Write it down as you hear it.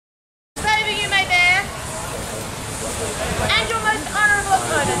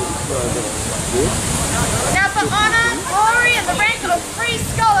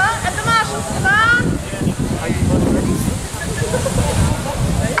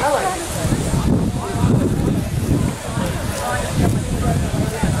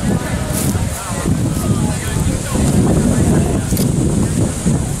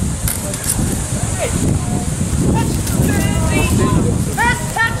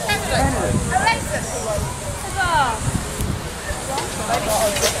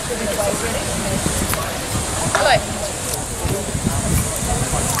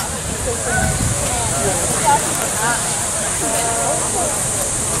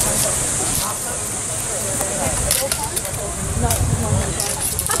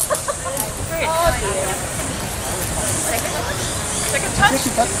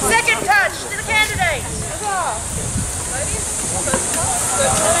Second touch to the candidate.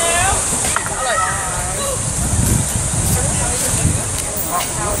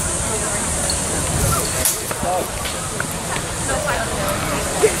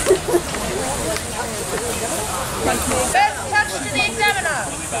 First touch to the examiner.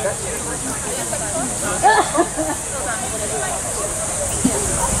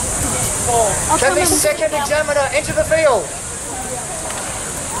 Can the second examiner enter the field?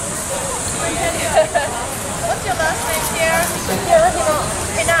 What's your last name, Pierre?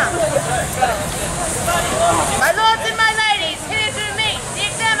 Hina. My lords and my ladies, here to meet the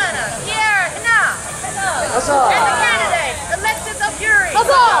examiner, Pierre Hina. And the candidate, Alexous of Yuri.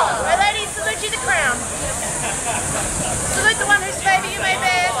 My ladies, salute you the crown. Salute the one whose favour you may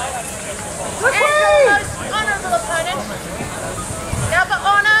bear. And your most honourable opponent. Now for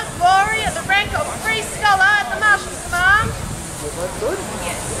honour, glory, and the rank of free scholar at the Marshal's command.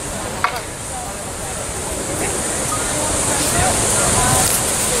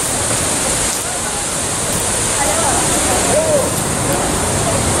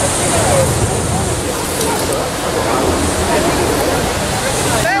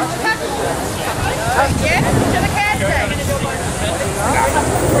 First touch. Yes, to the candidate.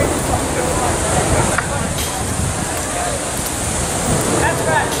 That's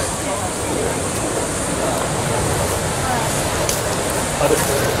right.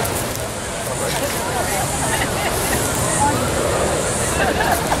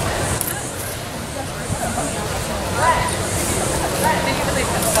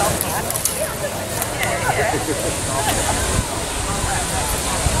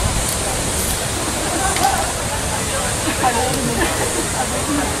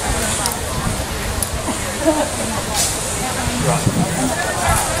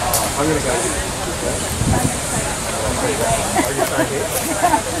 I'm going to go. Are you trying here?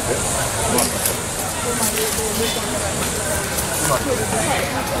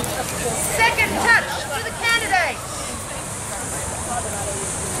 Second touch to the candidate.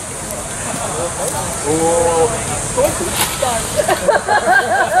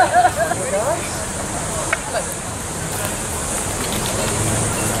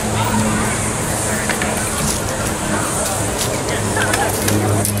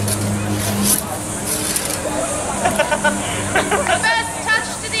 First touch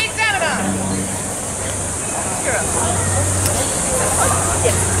to the examiner.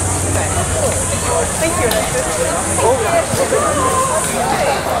 Thank you, Alexis.